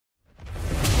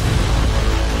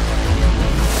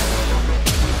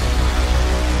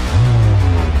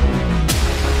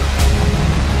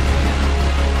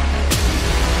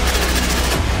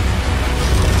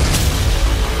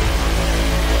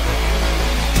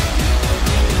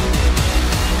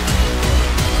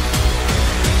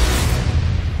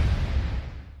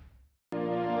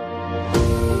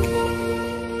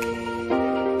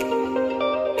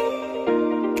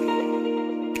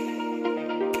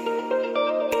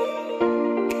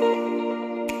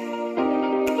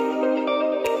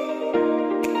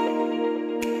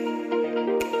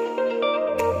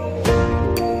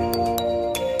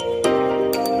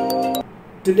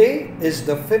Today is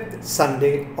the 5th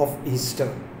Sunday of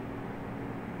Easter,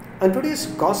 and today's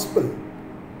Gospel,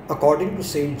 according to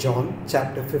St. John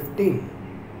chapter 15,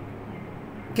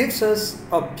 gives us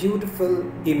a beautiful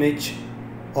image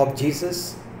of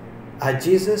Jesus as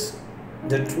Jesus,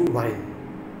 the true vine.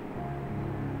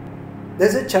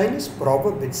 There's a Chinese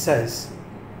proverb which says,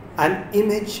 an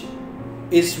image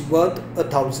is worth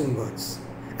 1,000 words.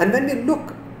 And when we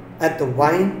look at the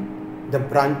vine, the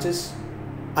branches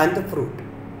and the fruit,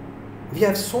 we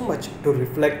have so much to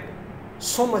reflect,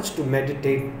 so much to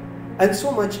meditate, and so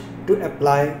much to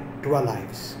apply to our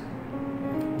lives.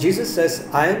 Jesus says,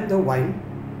 I am the vine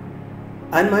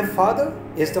and my Father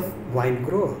is the vine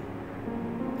grower.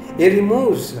 He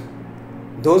removes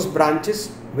those branches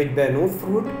which bear no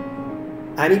fruit,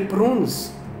 and He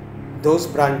prunes those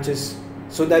branches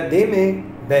so that they may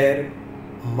bear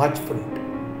much fruit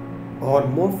or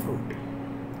more fruit.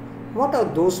 What are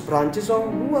those branches, or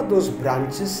who are those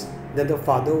branches that the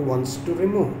Father wants to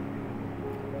remove?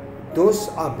 Those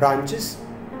branches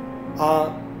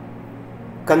are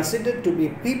considered to be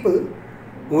people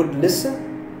who would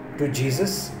listen to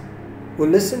Jesus, who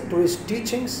listen to His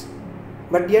teachings,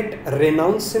 but yet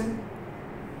renounce Him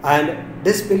and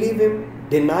disbelieve Him,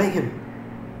 deny Him.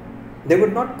 They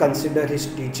would not consider His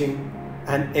teaching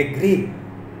and agree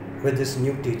with His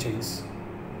new teachings.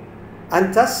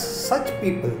 And thus, such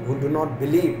people who do not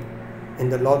believe in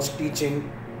the Lord's teaching,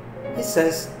 He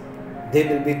says, they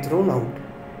will be thrown out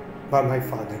by my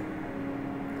Father.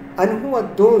 And who are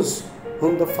those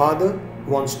whom the Father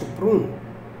wants to prune?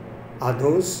 Are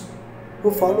those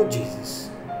who follow Jesus,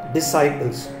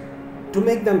 disciples, to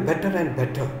make them better and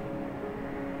better.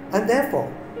 And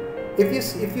therefore,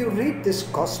 if you read this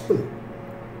Gospel,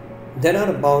 there are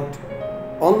about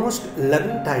almost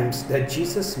 11 times that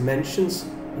Jesus mentions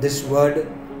this word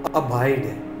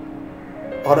abide,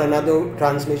 or another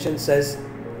translation says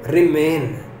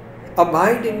remain.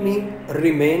 Abide in me,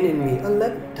 remain in me,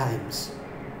 11 times.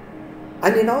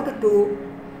 And in order to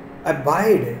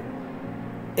abide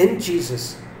in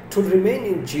Jesus, to remain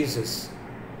in Jesus,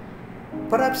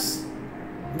 perhaps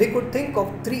we could think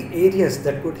of 3 areas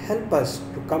that could help us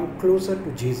to come closer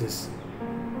to Jesus.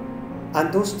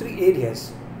 And those 3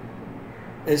 areas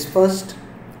is first,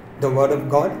 the Word of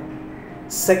God,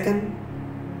 second,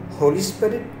 Holy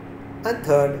Spirit, and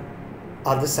third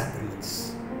are the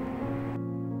sacraments.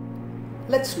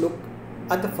 Let's look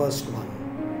at the first one,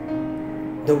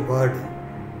 the Word.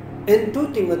 In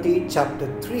 2 Timothy chapter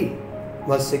 3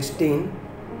 verse 16,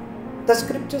 the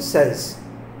scripture says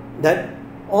that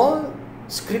all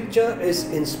scripture is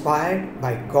inspired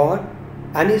by God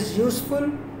and is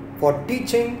useful for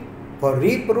teaching, for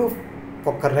reproof,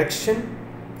 for correction,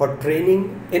 for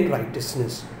training in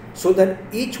righteousness, so that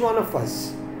each one of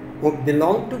us who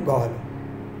belong to God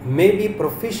may be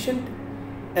proficient,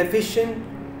 efficient,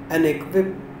 and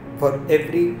equipped for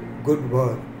every good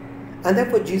work. And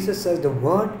therefore Jesus says the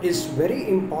word is very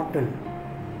important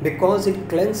because it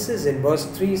cleanses. In verse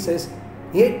 3 says,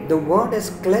 yet the word has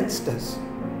cleansed us.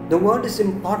 The word is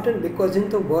important because in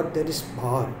the word there is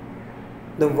power.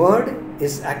 The word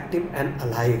is active and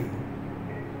alive.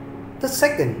 The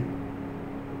second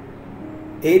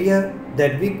area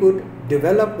that we could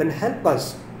develop and help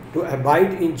us to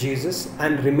abide in Jesus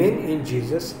and remain in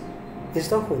Jesus is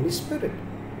the Holy Spirit.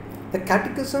 The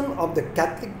Catechism of the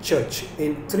Catholic Church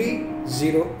in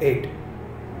 308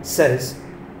 says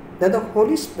that the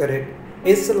Holy Spirit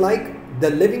is like the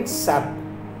living sap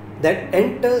that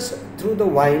enters through the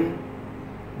vine,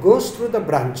 goes through the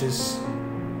branches,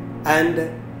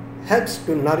 and helps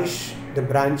to nourish the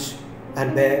branch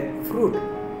and bear fruit.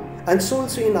 And so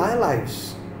also in our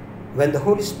lives, when the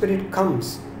Holy Spirit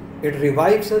comes, it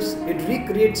revives us, it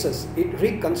recreates us, it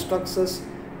reconstructs us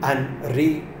and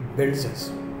rebuilds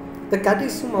us. The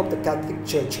Catechism of the Catholic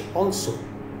Church also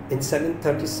in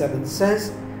 737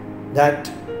 says that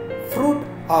fruit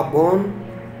are born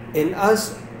in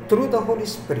us through the Holy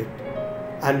Spirit.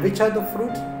 And which are the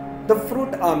fruit? The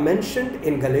fruit are mentioned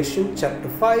in Galatians chapter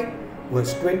 5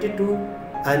 verse 22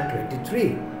 and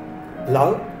 23.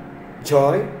 Love,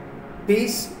 joy,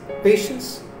 peace,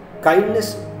 patience,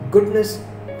 kindness, goodness,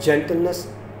 gentleness,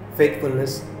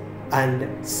 faithfulness,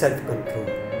 and self-control.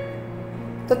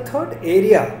 The third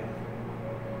area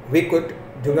we could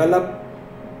develop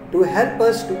to help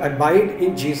us to abide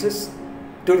in Jesus,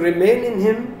 to remain in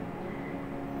Him,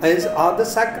 are the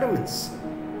sacraments.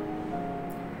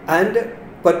 And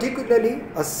particularly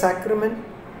a sacrament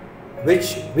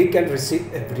which we can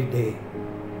receive every day.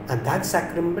 And that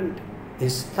sacrament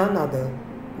is none other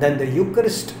than the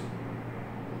Eucharist.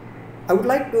 I would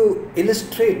like to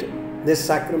illustrate this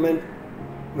sacrament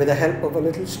with the help of a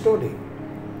little story.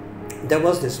 There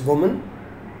was this woman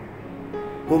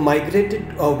who migrated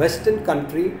to a western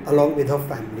country along with her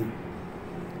family.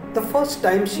 The first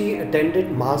time she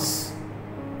attended Mass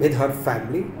with her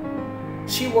family,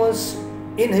 she was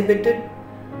inhibited,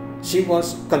 she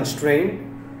was constrained,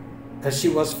 she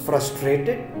was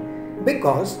frustrated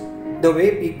because the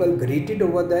way people greeted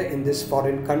over there in this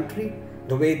foreign country,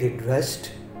 the way they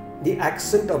dressed, the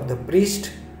accent of the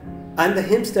priest, and the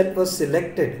hymns that were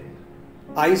selected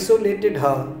isolated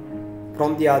her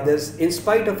from the others in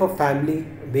spite of her family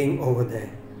being over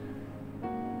there.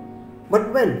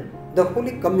 But when the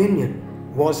Holy Communion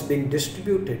was being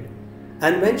distributed,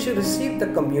 and when she received the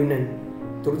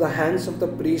communion through the hands of the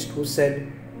priest who said,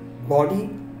 "Body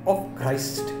of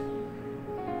Christ,"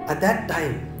 at that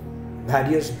time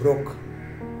barriers broke,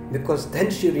 because then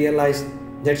she realized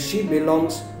that she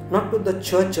belongs not to the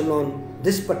church alone,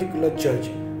 this particular church,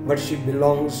 but she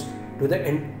belongs to the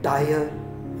entire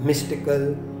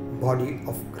mystical body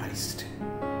of Christ.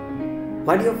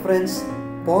 My dear friends,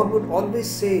 Paul would always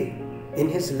say in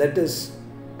his letters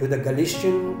to the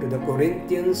Galatians, to the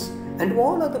Corinthians, and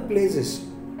all other places,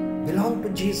 belong to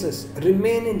Jesus,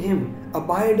 remain in Him,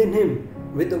 abide in Him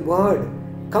with the Word,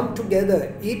 come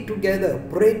together, eat together,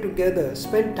 pray together,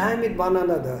 spend time with one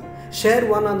another, share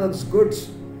one another's goods.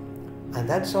 And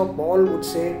that's how Paul would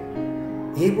say,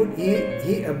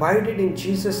 he abided in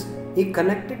Jesus, he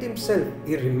connected himself,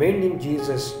 he remained in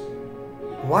Jesus.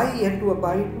 Why he had to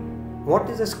abide? What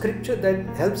is the scripture that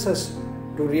helps us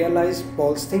to realize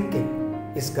Paul's thinking?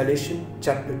 Is Galatians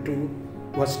chapter 2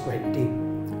 verse 20.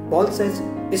 Paul says,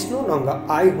 "It's no longer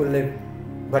I who live,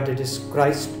 but it is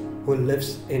Christ who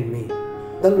lives in me.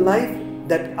 The life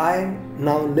that I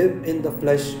now live in the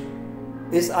flesh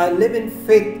is I live in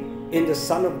faith in the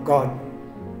Son of God,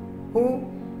 who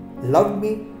loved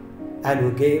me and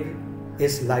who gave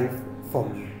His life for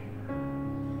me."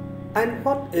 And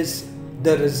what is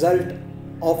the result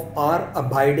of our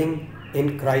abiding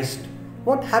in Christ?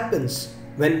 What happens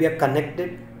when we are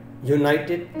connected,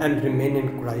 united, and remain in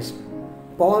Christ?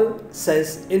 Paul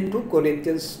says in 2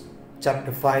 Corinthians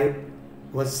chapter 5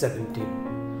 verse 17.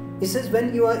 He says,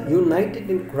 when you are united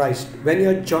in Christ, when you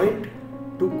are joined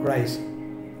to Christ,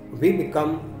 we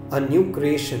become a new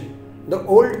creation. The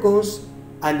old goes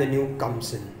and the new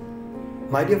comes in.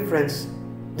 My dear friends,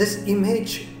 this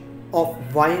image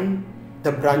of wine,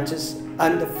 the branches,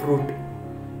 and the fruit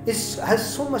has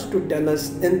so much to tell us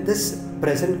in this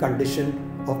present condition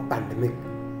of pandemic.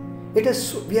 We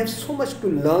have so much to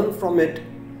learn from it,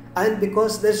 and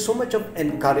because there's so much of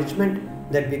encouragement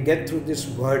that we get through this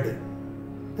word,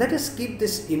 let us keep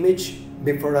this image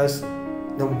before us,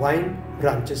 the wine,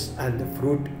 branches, and the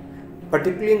fruit,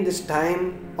 particularly in this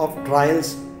time of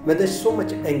trials when there's so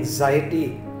much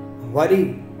anxiety,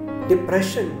 worry,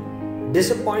 depression,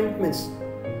 disappointments,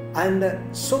 and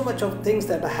so much of things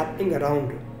that are happening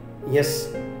around. Yes,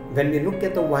 when we look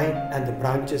at the wine and the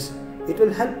branches, it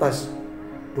will help us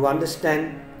to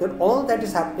understand that all that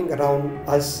is happening around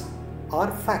us are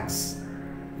facts.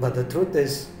 But the truth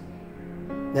is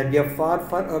that we are far,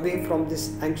 far away from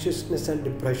this anxiousness and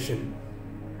depression.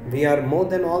 We are more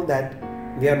than all that.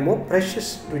 We are more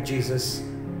precious to Jesus.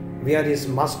 We are His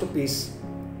masterpiece,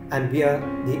 and we are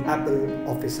the apple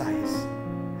of His eyes.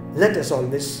 Let us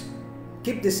always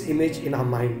keep this image in our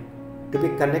mind, to be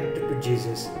connected to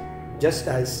Jesus, just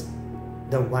as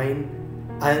the wine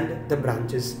and the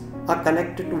branches are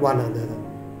connected to one another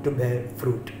to bear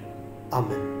fruit.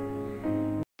 Amen.